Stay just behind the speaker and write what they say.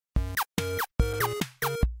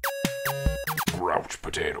Grouch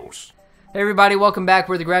potatoes. Hey everybody, welcome back.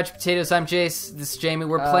 We're the Grouch Potatoes. I'm Jace. This is Jamie.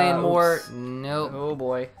 We're playing more. Nope. Oh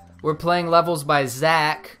boy. We're playing levels by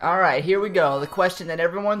Zach. Alright, here we go. The question that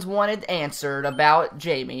everyone's wanted answered about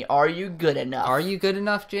Jamie. Are you good enough? Are you good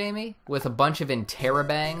enough, Jamie? With a bunch of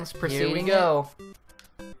interrobangs preceding Here we go.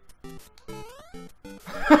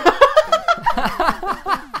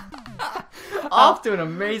 Off to an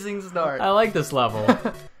amazing start. I like this level.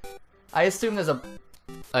 I assume there's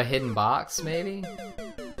A hidden box, maybe?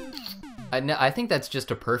 I think that's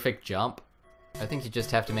just a perfect jump. I think you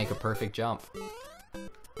just have to make a perfect jump.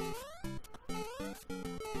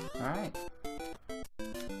 Alright.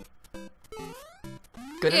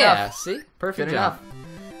 Good Yeah, enough. see? Perfect Good jump.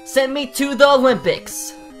 enough. Send me to the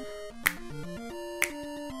Olympics.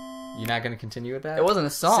 You're not gonna continue with that? It wasn't a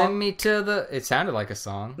song. Send me to the... It sounded like a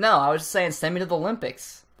song. No, I was just saying send me to the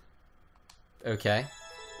Olympics. Okay.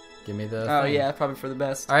 Give me the Oh thing. yeah, probably for the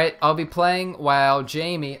best. Alright, I'll be playing while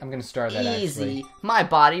Jamie... I'm gonna start that Easy. actually. My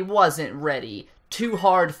body wasn't ready. Too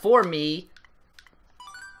hard for me.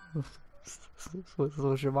 That's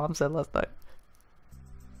what your mom said last night.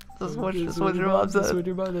 That's what your mom said.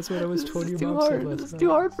 That's what I was told It's too hard. It's too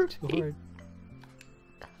hard for me.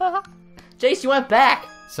 Jace, you went back.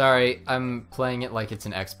 Sorry, I'm playing it like it's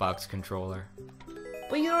an Xbox controller.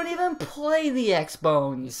 But you don't even play the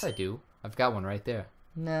Xbones. Yes, I do. I've got one right there.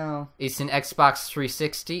 No. It's an Xbox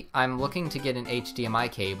 360. I'm looking to get an HDMI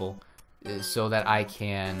cable so that I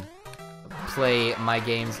can play my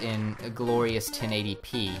games in a glorious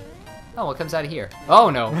 1080p. Oh, what comes out of here? Oh,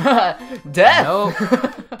 no. Death. No.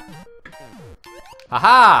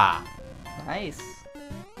 Haha! Nice.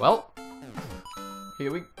 Well,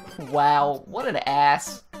 Here we. Wow, what an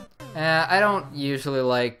ass. I don't usually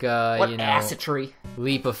like, What you know, assetry.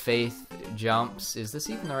 leap of faith jumps. Is this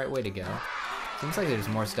even the right way to go? Seems like there's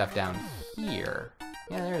more stuff down here.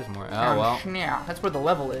 Yeah, there's more. Oh, well. Yeah, that's where the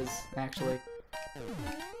level is, actually.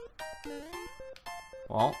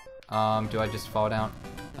 Well, do I just fall down?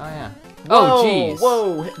 Oh, yeah. Whoa, Oh, jeez.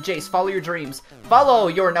 Whoa, Jace, follow your dreams. Follow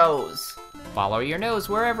your nose. Follow your nose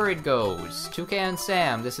wherever it goes. Toucan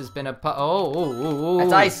Sam, this has been a oh.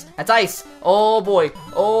 That's ice. That's ice. Oh boy.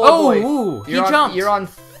 Oh boy. Ooh, he You're on, jumped. You're on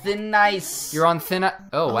thin ice. You're on thin ice.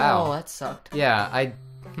 Oh, wow. Oh, that sucked. Yeah,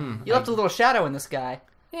 You left a little shadow in the sky.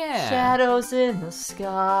 Yeah. Shadows in the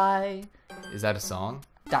sky. Is that a song?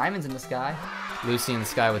 Diamonds in the sky. Lucy in the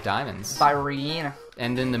Sky with Diamonds. By Rihanna.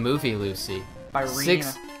 And in the movie Lucy. By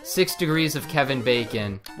Rihanna. 6 degrees of Kevin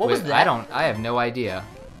Bacon. What was that? I have no idea.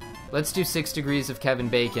 Let's do 6 degrees of Kevin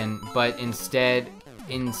Bacon, but instead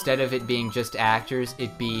of it being just actors,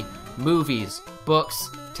 it be movies, books,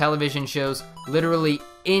 television shows, literally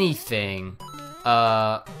anything.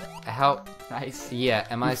 How... Nice. Yeah,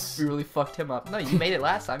 am I... You really fucked him up. No, you made it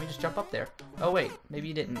last time. You just jump up there. Oh, wait. Maybe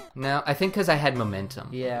you didn't. No, I think because I had momentum.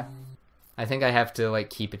 Yeah. I think I have to, like,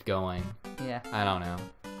 keep it going. Yeah. I don't know.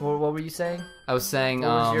 What were you saying? I was saying,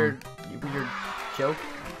 What was your joke?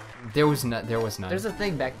 There was none. There's a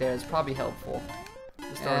thing back there. It's probably helpful.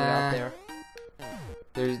 Just throwing it out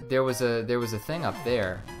there. There was a thing up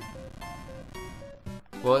there.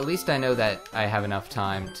 Well, at least I know that I have enough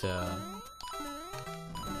time to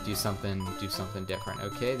do something different.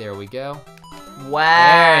 Okay, there we go. Wow.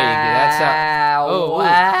 There you go. That's how. Oh,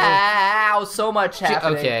 wow. So much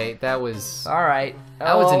happening. Okay, that was. All right.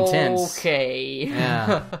 That was intense. Okay.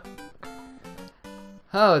 Yeah.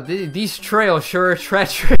 Oh, these trails sure are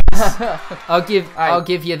treacherous. I'll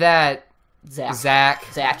give you that. Zach.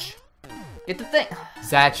 Get the thing.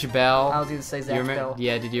 Zatch Bell. I was gonna say Zach Bell.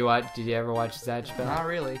 Yeah, did you ever watch Zatch Bell? Not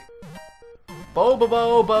really. Bo.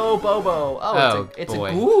 Oh, it's a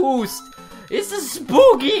ghost. It's a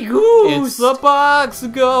spooky ghost. It's the box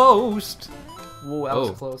ghost. Whoa, that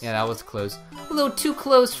was close. Yeah, that was close. A little too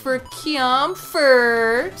close for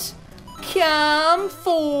comfort.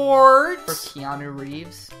 For Keanu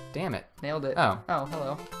Reeves. Damn it. Nailed it. Oh. Oh,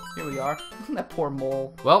 hello. Here we are. That poor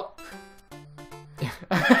mole. Well.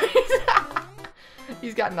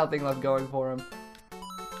 He's got nothing left going for him.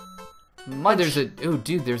 Oh, there's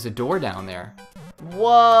a door down there.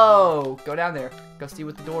 Whoa! Go down there. Go see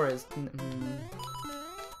what the door is.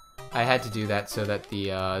 I had to do that so that the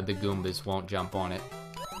Goombas won't jump on it.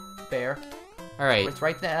 Bear. All right. It's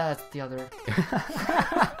right there. That's the other.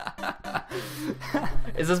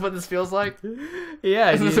 Is this what this feels like?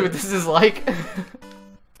 Yeah. Is this what this is like?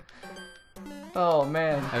 Oh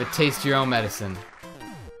man. Have a taste your own medicine.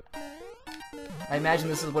 I imagine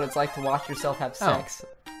this is what it's like to watch yourself have sex.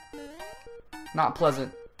 Not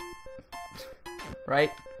pleasant.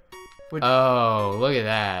 Right? Oh, look at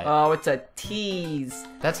that. Oh, it's a tease.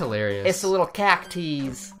 That's hilarious. It's a little cack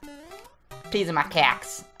tease. Teasing my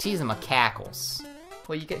cacks. Teasing my cackles.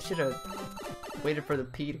 Well, you should have waited for the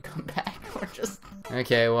pee to come back, or just.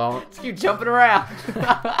 Okay, well. Just keep jumping around.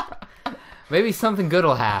 Maybe something good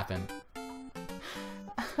will happen.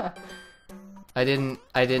 I didn't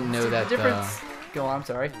know that. Difference. Go on. I'm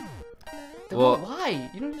sorry. Well, why?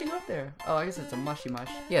 You don't need to go up there. Oh, I guess it's a mushy mush.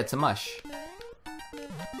 Yeah, it's a mush.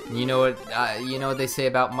 You know what they say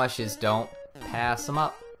about mushes? Don't pass them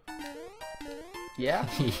up. Yeah.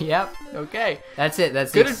 Yep. Okay. That's it.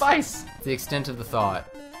 That's good advice. The extent of the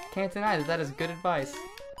thought. Can't deny that is good advice.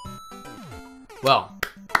 Well,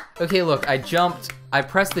 okay. Look, I jumped. I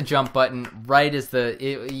pressed the jump button right as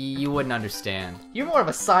you wouldn't understand. You're more of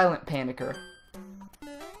a silent panicker.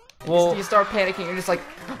 Well, you start panicking, you're just like.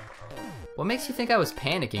 What makes you think I was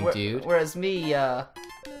panicking, dude? Whereas me,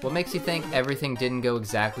 What makes you think everything didn't go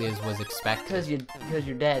exactly as was expected? Because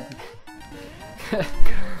you're dead.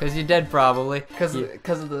 Because you're dead, probably. Because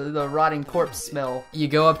of the rotting corpse smell. You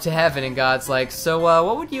go up to heaven and God's like, so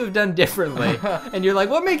what would you have done differently? And you're like,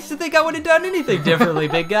 what makes you think I would have done anything differently,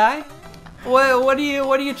 big guy? What are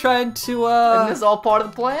you trying to Isn't this all part of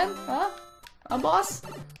the plan? Huh? Boss?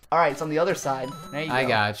 Alright, it's on the other side. There you go. I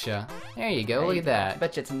gotcha. There you go, look at that. I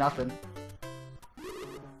bet you it's nothing.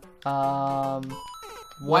 Wow.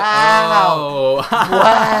 Oh.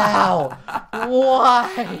 Wow.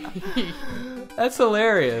 Why? That's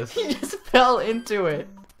hilarious. He just fell into it.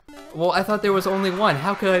 Well, I thought there was only one.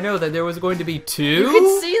 How could I know that there was going to be two? You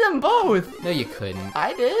could see them both. No, you couldn't.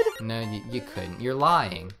 I did. No, you couldn't. You're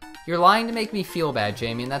lying. You're lying to make me feel bad,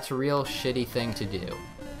 Jamie, and that's a real shitty thing to do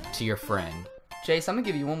to your friend. Jace, I'm gonna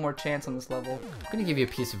give you one more chance on this level. I'm gonna give you a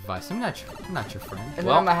piece of advice. I'm not your friend. And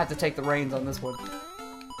then I'm gonna have to take the reins on this one.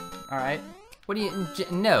 Alright? What do you...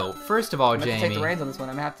 No. First of all, Jamie... I'm gonna take the reins on this one.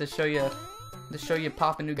 I'm gonna have to show you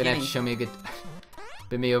Papa New Guinea. Gonna have to show me a good...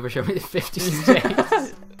 Bend me over, show me the 50s,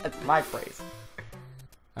 Jace. That's my phrase.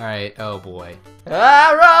 Alright, oh boy.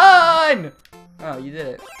 Run! Oh, you did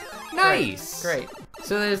it. Nice! Great.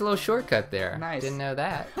 So there's a little shortcut there. Nice. Didn't know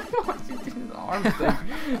that. Why'd you do the arm thing?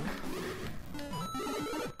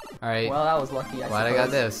 Alright. Well, that was lucky, Glad I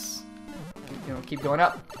got this. Keep going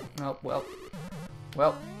up. Oh, well.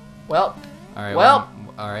 Alright, well.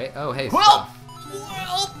 Alright. Oh, hey. Well.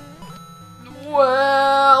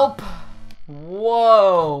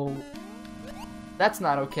 Whoa. That's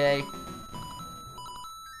not okay.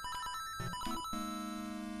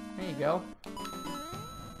 There you go.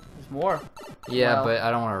 There's more. Yeah, well. but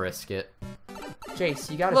I don't want to risk it.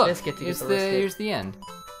 Jace, you got a biscuit to get the risk it. Here's the end.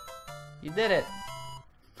 You did it.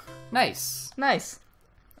 Nice. Nice.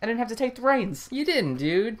 I didn't have to take the reins. You didn't,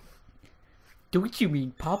 dude. Don't you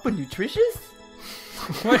mean Papa Nutritious?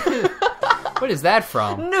 What is that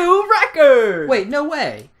from? New record! Wait, no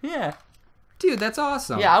way. Yeah. Dude, that's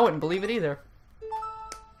awesome. Yeah, I wouldn't believe it either.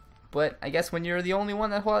 But I guess when you're the only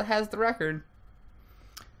one that has the record.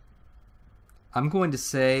 I'm going to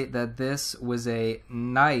say that this was a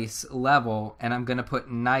nice level, and I'm going to put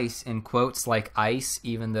nice in quotes like ice,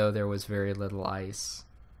 even though there was very little ice.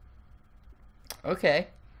 Okay.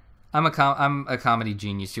 I'm a comedy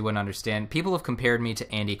genius, you wouldn't understand. People have compared me to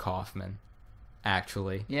Andy Kaufman,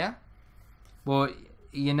 actually. Yeah? Well,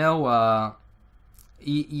 you know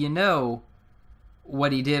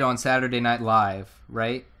what he did on Saturday Night Live,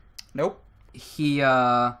 right? Nope. He,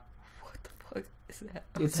 What the fuck is that?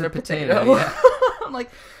 It's a potato. Yeah. I'm like,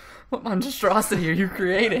 what monstrosity are you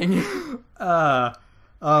creating? He went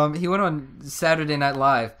on Saturday Night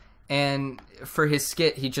Live, and for his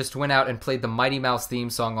skit, he just went out and played the Mighty Mouse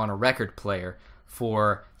theme song on a record player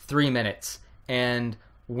for 3 minutes. And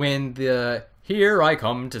when the "Here I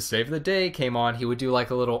Come to Save the Day" came on, he would do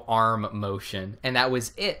like a little arm motion, and that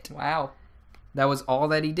was it. Wow. That was all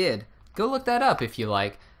that he did. Go look that up if you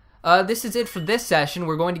like. This is it for this session.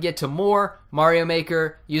 We're going to get to more Mario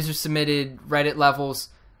Maker user-submitted Reddit levels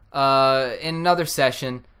in another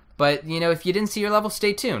session. But, if you didn't see your level,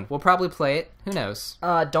 stay tuned. We'll probably play it. Who knows?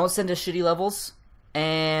 Don't send us shitty levels.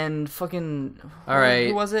 And fucking... Alright.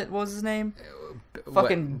 Who was it? What was his name?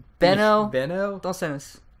 Fucking Benno. Benno? Don't send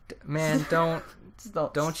us. Man, don't...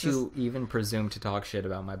 don't you even presume to talk shit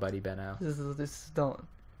about my buddy Benno. Just don't.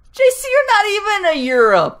 JC, you're not even a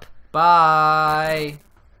Europe! Bye!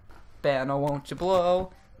 Benno, won't you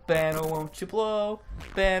blow? Benno, won't you blow?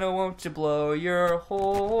 Benno, won't you blow your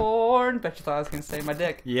horn? Bet you thought I was gonna say my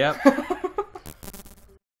dick. Yep.